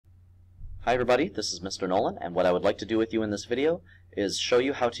Hi everybody, this is Mr. Nolan, and what I would like to do with you in this video is show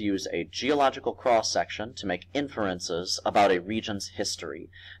you how to use a geological cross-section to make inferences about a region's history.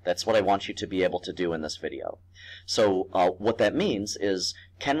 That's what I want you to be able to do in this video. So what that means is,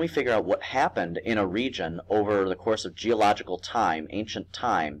 can we figure out what happened in a region over the course of geological time, ancient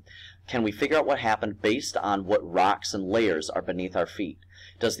time? Can we figure out what happened based on what rocks and layers are beneath our feet?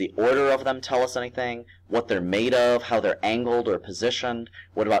 Does the order of them tell us anything? What they're made of, how they're angled or positioned?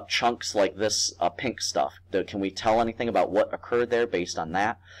 What about chunks like this pink stuff? Can we tell anything about what occurred there based on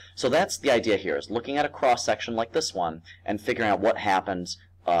that? So that's the idea here, is looking at a cross-section like this one and figuring out what happened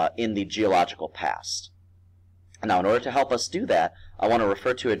in the geological past. Now, in order to help us do that, I want to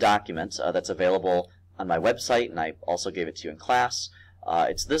refer to a document that's available on my website, and I also gave it to you in class.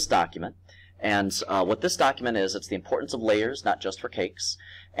 It's this document. And what this document is, it's the importance of layers, not just for cakes.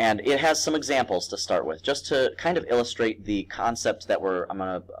 And it has some examples to start with, just to kind of illustrate the concept that I'm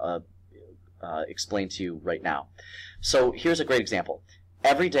going to explain to you right now. So here's a great example.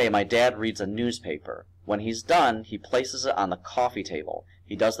 Every day my dad reads a newspaper. When he's done, he places it on the coffee table.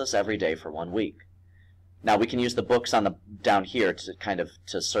 He does this every day for 1 week. Now we can use the books on down here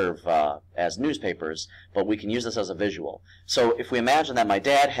to serve as newspapers, but we can use this as a visual. So if we imagine that my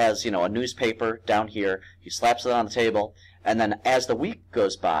dad has a newspaper down here, he slaps it on the table, and then as the week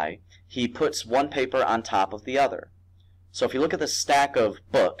goes by, he puts one paper on top of the other. So if you look at this stack of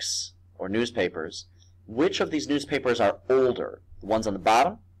books or newspapers, which of these newspapers are older? The ones on the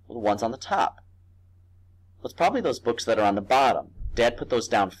bottom or the ones on the top? Well, it's probably those books that are on the bottom. Dad put those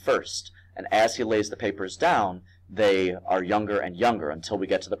down first. And as he lays the papers down, they are younger and younger until we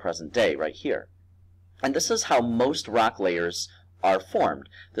get to the present day right here. And this is how most rock layers are formed.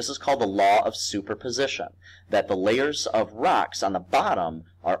 This is called the law of superposition, that the layers of rocks on the bottom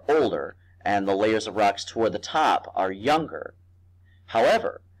are older and the layers of rocks toward the top are younger.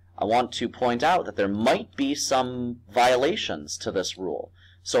 However, I want to point out that there might be some violations to this rule.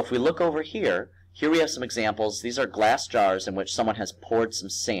 So if we look over here we have some examples. These are glass jars in which someone has poured some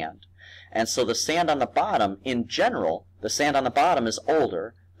sand. And so the sand on the bottom, in general, the sand on the bottom is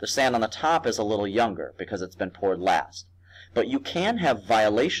older. The sand on the top is a little younger because it's been poured last. But you can have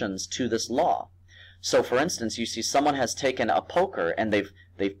violations to this law. So for instance, you see someone has taken a poker and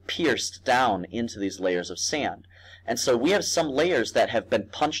they've pierced down into these layers of sand. And so we have some layers that have been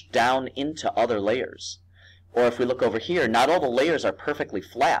punched down into other layers. Or if we look over here, not all the layers are perfectly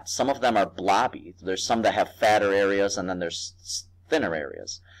flat. Some of them are blobby. There's some that have fatter areas and then there's thinner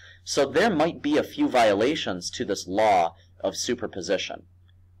areas. So there might be a few violations to this law of superposition.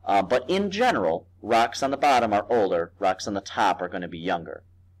 But in general, rocks on the bottom are older, rocks on the top are going to be younger.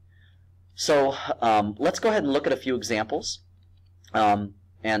 So let's go ahead and look at a few examples, and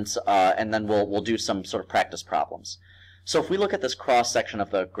then we'll do some sort of practice problems. So if we look at this cross-section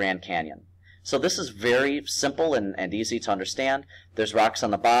of the Grand Canyon, so this is very simple and easy to understand. There's rocks on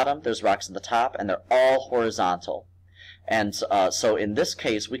the bottom, there's rocks on the top, and they're all horizontal. And so in this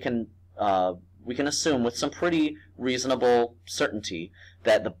case, we can assume with some pretty reasonable certainty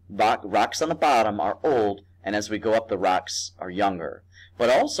that the rocks on the bottom are old, and as we go up, the rocks are younger.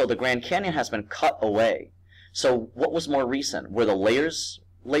 But also, the Grand Canyon has been cut away. So what was more recent? Were the layers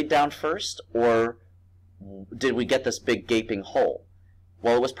laid down first, or did we get this big gaping hole?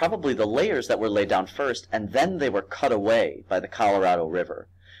 Well, it was probably the layers that were laid down first, and then they were cut away by the Colorado River.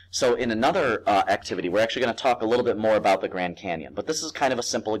 So in another activity, we're actually going to talk a little bit more about the Grand Canyon. But this is kind of a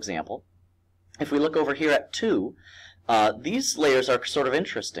simple example. If we look over here at 2, these layers are sort of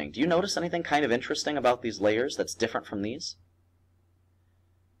interesting. Do you notice anything kind of interesting about these layers that's different from these?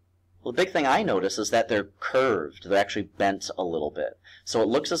 Well, the big thing I notice is that they're curved. They're actually bent a little bit. So it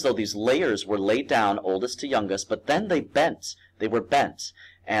looks as though these layers were laid down oldest to youngest, but then they bent. They were bent.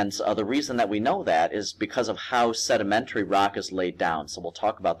 And the reason that we know that is because of how sedimentary rock is laid down. So we'll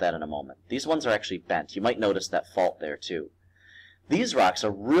talk about that in a moment. These ones are actually bent. You might notice that fault there too. These rocks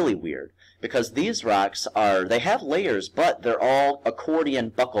are really weird because these rocks they have layers, but they're all accordion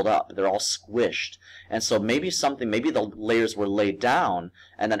buckled up. They're all squished. And so maybe the layers were laid down,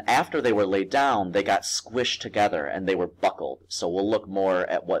 and then after they were laid down, they got squished together and they were buckled. So we'll look more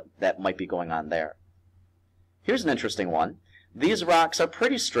at what that might be going on there. Here's an interesting one. These rocks are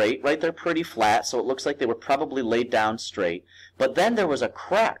pretty straight, right? They're pretty flat, so it looks like they were probably laid down straight. But then there was a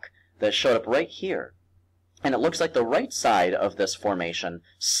crack that showed up right here. And it looks like the right side of this formation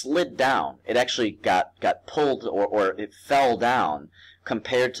slid down. It actually got pulled or it fell down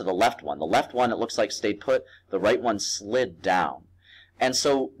compared to the left one. The left one, it looks like, stayed put. The right one slid down. And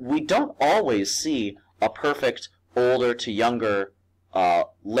so we don't always see a perfect older to younger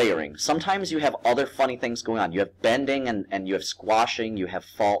layering. Sometimes you have other funny things going on. You have bending and you have squashing, you have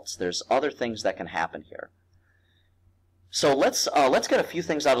faults. There's other things that can happen here. So let's get a few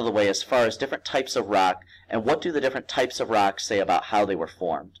things out of the way as far as different types of rock and what do the different types of rocks say about how they were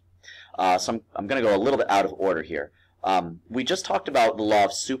formed. So I'm going to go a little bit out of order here. We just talked about the law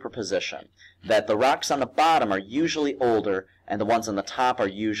of superposition, that the rocks on the bottom are usually older and the ones on the top are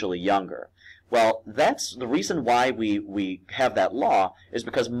usually younger. Well, that's the reason why we have that law is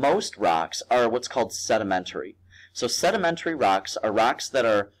because most rocks are what's called sedimentary. So sedimentary rocks are rocks that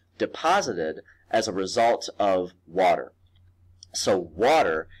are deposited as a result of water. So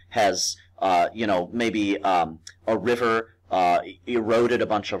water has, maybe a river eroded a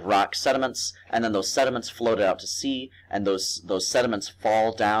bunch of rock sediments, and then those sediments floated out to sea, and those sediments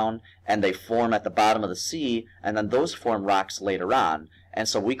fall down, and they form at the bottom of the sea, and then those form rocks later on. And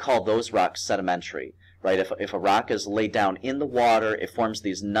so we call those rocks sedimentary, right? If a rock is laid down in the water, it forms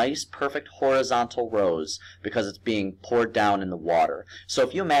these nice, perfect horizontal rows because it's being poured down in the water. So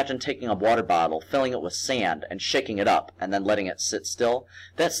if you imagine taking a water bottle, filling it with sand, and shaking it up, and then letting it sit still,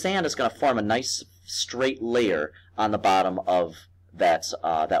 that sand is going to form a nice straight layer on the bottom of that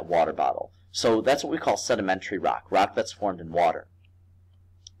water bottle. So that's what we call sedimentary rock, rock that's formed in water.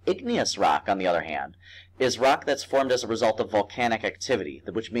 Igneous rock, on the other hand, is rock that's formed as a result of volcanic activity,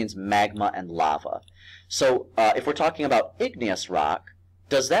 which means magma and lava. So if we're talking about igneous rock,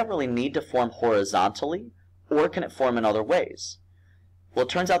 does that really need to form horizontally, or can it form in other ways? Well, it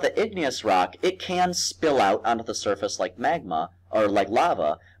turns out that igneous rock, it can spill out onto the surface like magma, or like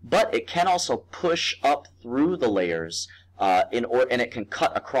lava, but it can also push up through the layers, and it can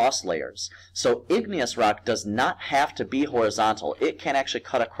cut across layers. So igneous rock does not have to be horizontal. It can actually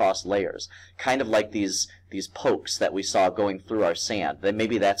cut across layers, kind of like these pokes that we saw going through our sand. Then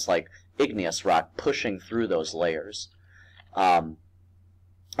maybe that's like igneous rock pushing through those layers. And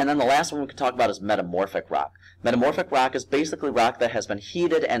then the last one we can talk about is metamorphic rock. Metamorphic rock is basically rock that has been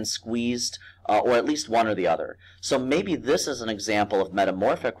heated and squeezed, or at least one or the other. So maybe this is an example of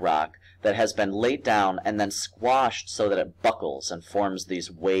metamorphic rock that has been laid down and then squashed so that it buckles and forms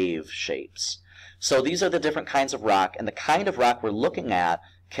these wave shapes. So these are the different kinds of rock, and the kind of rock we're looking at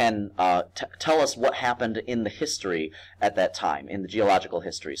can tell us what happened in the history at that time, in the geological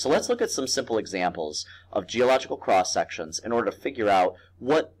history. So let's look at some simple examples of geological cross-sections in order to figure out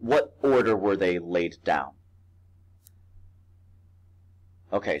what order were they laid down.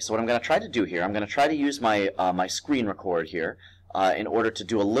 Okay, so what I'm going to try to do here, I'm going to try to use my, my screen record here in order to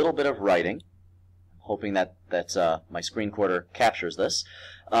do a little bit of writing. I'm hoping that my screen recorder captures this.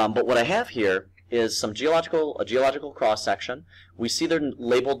 But what I have here is a geological cross-section. We see they're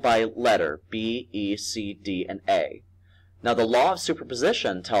labeled by letter, B, E, C, D, and A. Now the law of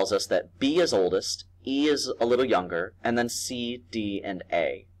superposition tells us that B is oldest, E is a little younger, and then C, D, and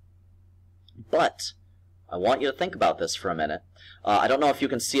A. But I want you to think about this for a minute. I don't know if you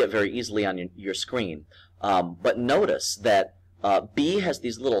can see it very easily on your screen, but notice that B has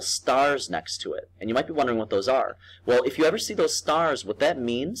these little stars next to it, and you might be wondering what those are. Well, if you ever see those stars, what that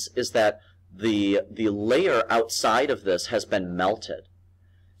means is that the layer outside of this has been melted.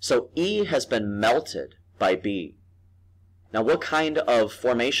 So E has been melted by B. Now, what kind of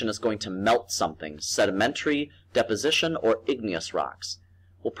formation is going to melt something? Sedimentary, deposition, or igneous rocks?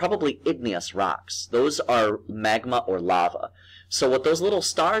 Well, probably igneous rocks. Those are magma or lava. So what those little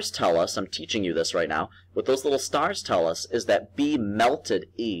stars tell us, I'm teaching you this right now, what those little stars tell us is that B melted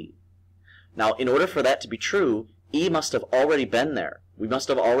E. Now, in order for that to be true, E must have already been there. We must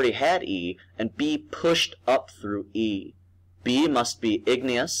have already had E, and B pushed up through E. B must be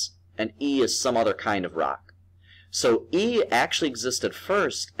igneous, and E is some other kind of rock. So E actually existed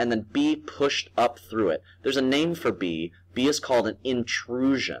first, and then B pushed up through it. There's a name for B. B is called an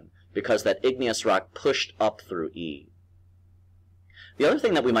intrusion, because that igneous rock pushed up through E. The other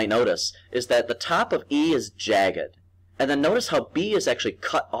thing that we might notice is that the top of E is jagged. And then notice how B is actually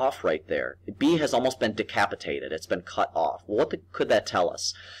cut off right there. B has almost been decapitated. It's been cut off. Well, what could that tell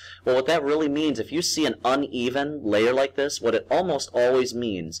us? Well, what that really means, if you see an uneven layer like this, what it almost always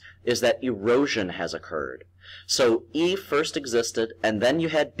means is that erosion has occurred. So E first existed, and then you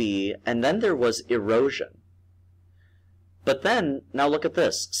had B, and then there was erosion. But then, now look at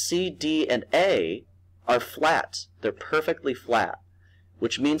this. C, D, and A are flat. They're perfectly flat,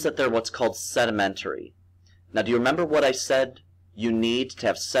 which means that they're what's called sedimentary. Now, do you remember what I said you need to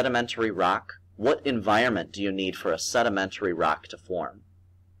have sedimentary rock? What environment do you need for a sedimentary rock to form?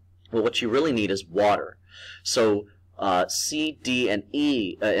 Well, what you really need is water. So C, D, and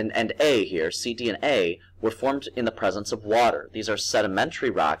E, and A here, C, D, and A, were formed in the presence of water. These are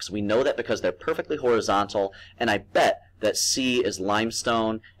sedimentary rocks. We know that because they're perfectly horizontal, and I bet that C is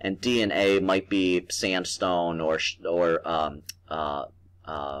limestone, and D and A might be sandstone or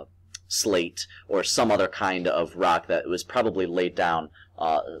slate or some other kind of rock that was probably laid down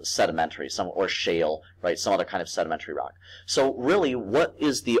sedimentary, or shale, right? Some other kind of sedimentary rock. So really, what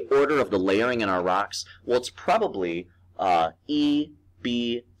is the order of the layering in our rocks? Well, it's probably E,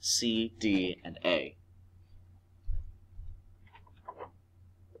 B, C, D, and A.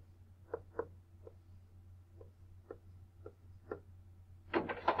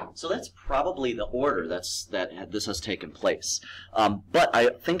 So that's probably the order that this has taken place. But I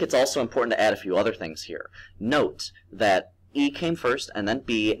think it's also important to add a few other things here. Note that E came first, and then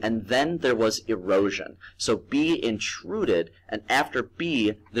B, and then there was erosion. So B intruded, and after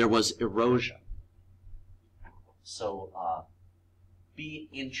B, there was erosion. So B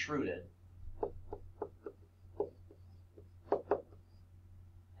intruded.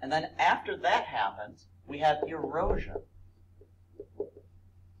 And then after that happened, we have erosion.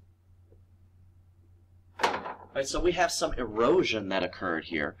 Right, so we have some erosion that occurred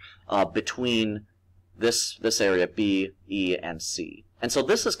here between this area, B, E, and C. And so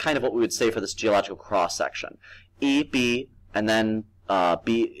this is kind of what we would say for this geological cross-section. E, B, and then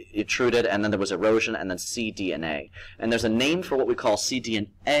B intruded, and then there was erosion, and then C, D, and A. And there's a name for what we call C, D, and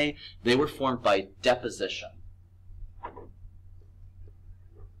A. They were formed by deposition.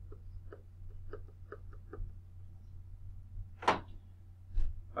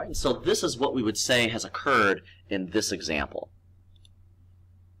 Right, and so this is what we would say has occurred in this example.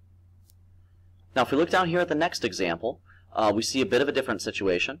 Now, if we look down here at the next example, we see a bit of a different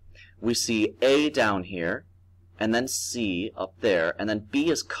situation. We see A down here, and then C up there, and then B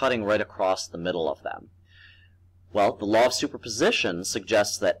is cutting right across the middle of them. Well, the law of superposition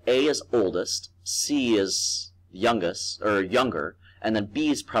suggests that A is oldest, C is youngest, or younger, and then B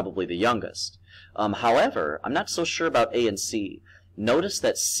is probably the youngest. However, I'm not so sure about A and C. Notice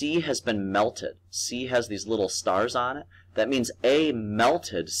that C has been melted. C has these little stars on it. That means A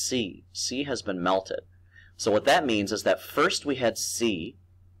melted C. C has been melted. So what that means is that first we had C,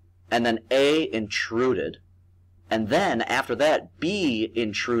 and then A intruded, and then after that B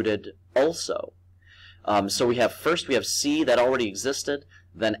intruded also. So we have first we have C that already existed,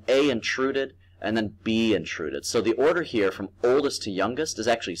 then A intruded, and then B intruded. So the order here from oldest to youngest is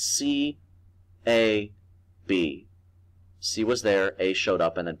actually C, A, B. C was there, A showed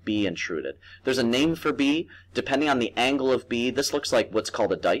up, and then B intruded. There's a name for B. Depending on the angle of B, this looks like what's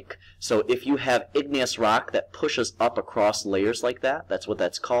called a dike. So if you have igneous rock that pushes up across layers like that, that's what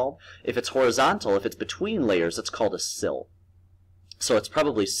that's called. If it's horizontal, if it's between layers, it's called a sill. So it's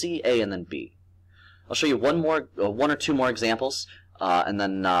probably C, A, and then B. I'll show you one or two more examples, and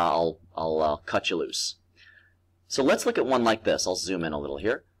then I'll cut you loose. So let's look at one like this. I'll zoom in a little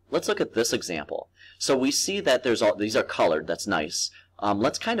here. Let's look at this example. So we see that these are colored. That's nice.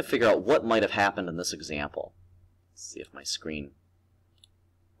 Let's kind of figure out what might have happened in this example. Let's see if my screen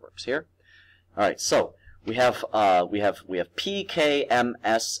works here. All right. So we have P, K, M,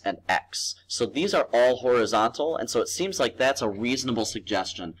 S, and X. So these are all horizontal, and so it seems like that's a reasonable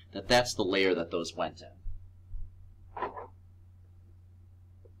suggestion that that's the layer that those went in.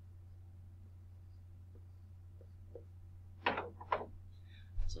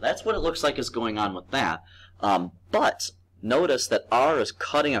 That's what it looks like is going on with that. But notice that R is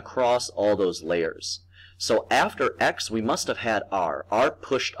cutting across all those layers. So after X, we must have had R. R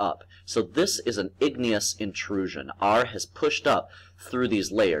pushed up. So this is an igneous intrusion. R has pushed up through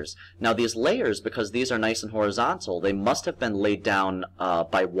these layers. Now these layers, because these are nice and horizontal, they must have been laid down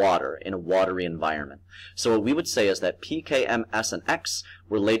by water in a watery environment. So what we would say is that P, K, M, S, and X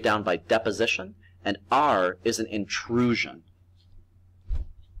were laid down by deposition, and R is an intrusion.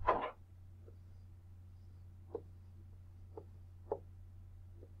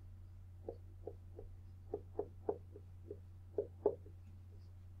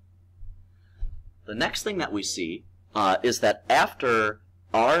 The next thing that we see is that after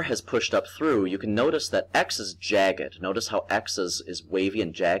R has pushed up through, you can notice that X is jagged. Notice how X is wavy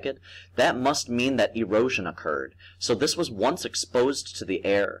and jagged? That must mean that erosion occurred. So this was once exposed to the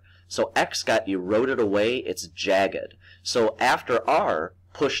air. So X got eroded away, it's jagged. So after R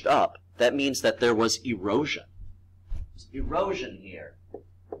pushed up, that means that there was erosion. There's erosion here.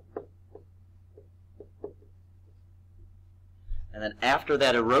 And then after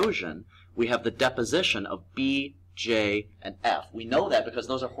that erosion, we have the deposition of B, J, and F. We know that because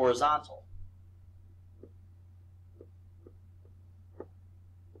those are horizontal.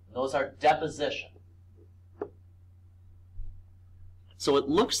 Those are deposition. So it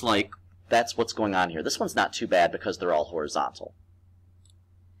looks like that's what's going on here. This one's not too bad because they're all horizontal.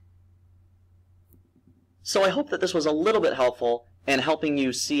 So I hope that this was a little bit helpful in helping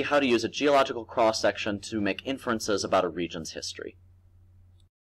you see how to use a geological cross-section to make inferences about a region's history.